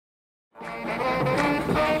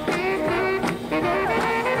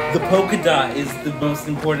The polka dot is the most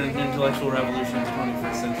important intellectual revolution of the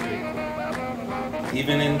 21st century.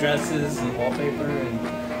 Even in dresses and wallpaper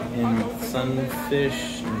and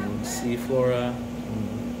sunfish and sea flora.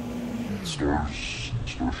 And Starships.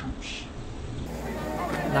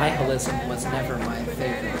 Nihilism was never my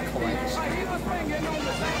favorite kaleidoscope.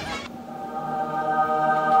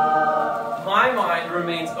 My mind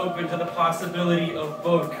remains open to the possibility of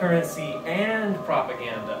both currency and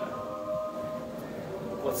propaganda.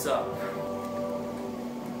 What's up?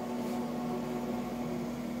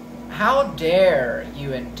 How dare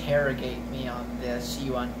you interrogate me on this,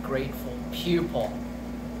 you ungrateful pupil?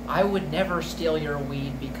 I would never steal your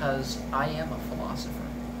weed because I am a philosopher.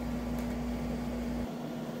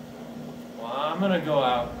 Well, I'm gonna go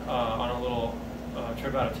out on a little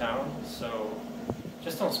trip out of town, so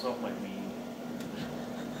just don't smoke my weed.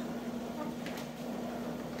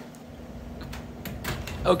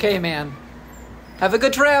 Okay, man. Have a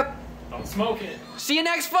good trip. Don't smoke it. See you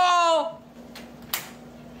next fall.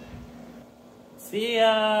 see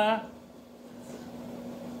ya!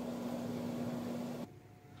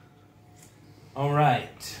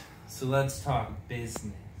 Alright, so let's talk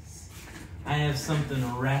business. I have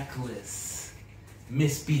something reckless,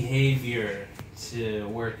 misbehavior to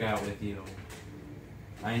work out with you.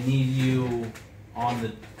 I need you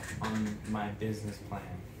on my business plan.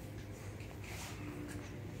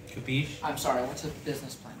 Capiche? I'm sorry, what's a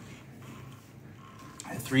business plan?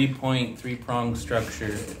 A three-pronged structure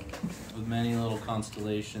with many little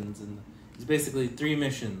constellations, and it's basically 3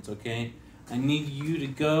 missions, okay? I need you to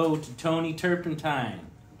go to Tony Turpentine.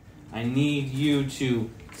 I need you to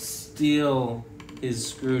steal his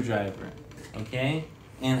screwdriver, okay?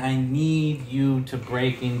 And I need you to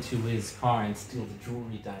break into his car and steal the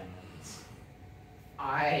jewelry diamonds.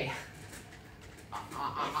 I'm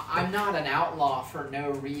not an outlaw for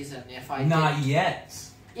no reason. Not yet.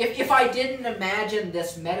 If I didn't imagine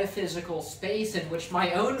this metaphysical space in which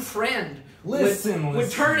my own friend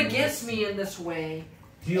would turn against me in this way.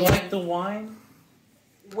 Do you like the wine?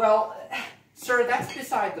 Well, sir, that's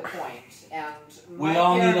beside the point. And we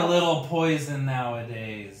all need a little poison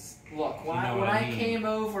nowadays. Look, when I came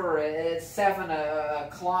over at 7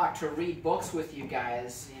 o'clock to read books with you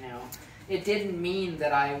guys, you know, it didn't mean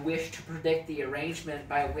that I wished to predict the arrangement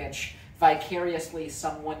by which vicariously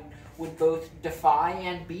someone would both defy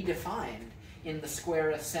and be defined in the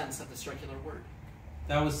squarest sense of the circular word.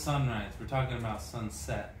 That was sunrise. We're talking about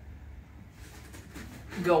sunset.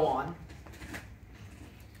 Go on.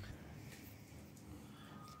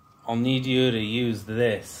 I'll need you to use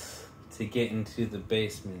this to get into the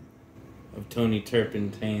basement of Tony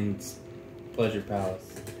Turpentine's Pleasure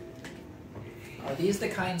Palace. Are these the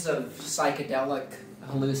kinds of psychedelic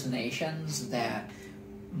hallucinations that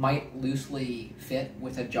might loosely fit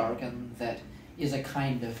with a jargon that is a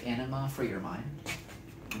kind of enema for your mind?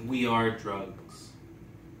 We are drugs.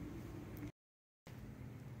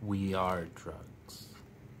 We are drugs.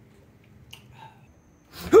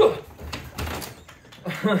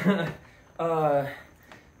 I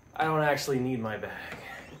don't actually need my bag.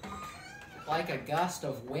 Like a gust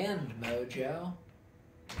of wind, Mojo.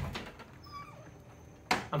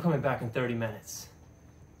 I'm coming back in 30 minutes.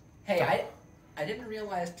 Hey, I didn't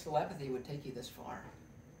realize telepathy would take you this far.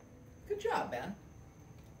 Good job, Ben.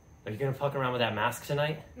 Are you gonna fuck around with that mask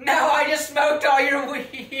tonight? No, I just smoked all your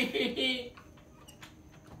weed!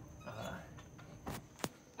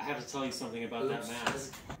 I have to tell you something about Oops. that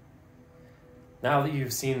mask. Now that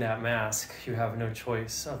you've seen that mask, you have no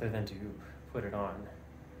choice other than to put it on.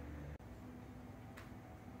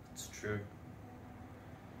 It's true.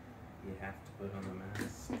 You have to put on the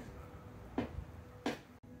mask.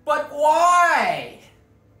 But why?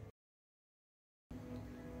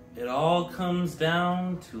 It all comes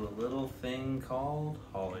down to a little thing called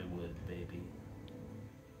Hollywood, baby.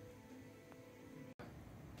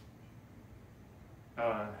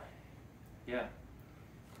 Yeah.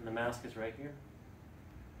 And the mask is right here.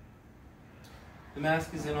 The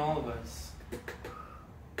mask is in all of us.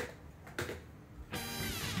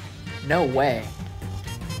 No way.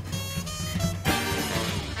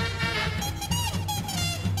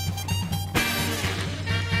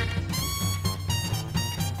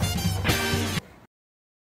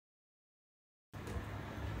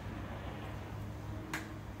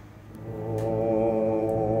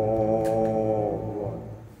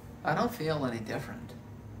 I don't feel any different.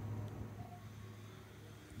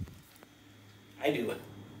 I do.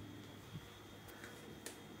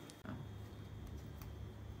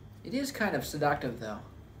 It is kind of seductive, though,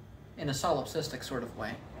 in a solipsistic sort of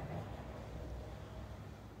way.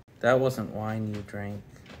 That wasn't wine you drank.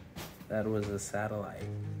 That was a satellite.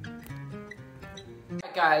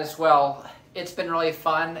 Alright, guys, well, it's been really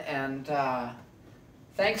fun, and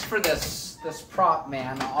thanks for this prop,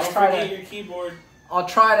 man. I'll Don't try forget to your keyboard. I'll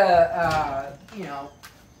try to you know,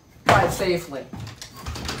 try it safely.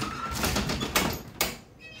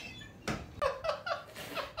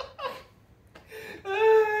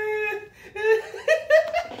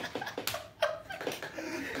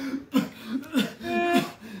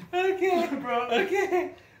 Okay, bro.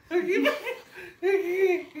 Okay.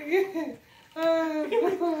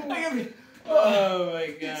 Oh my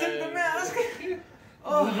god. He took the mask.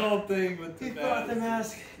 Oh. The whole thing with the He mask. brought the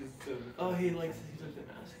mask. It's so Oh, he took the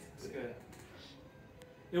mask. It's good.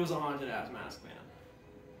 It was a haunted ass mask, man.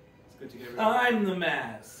 It's good to get rid of. I'm the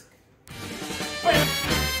mask.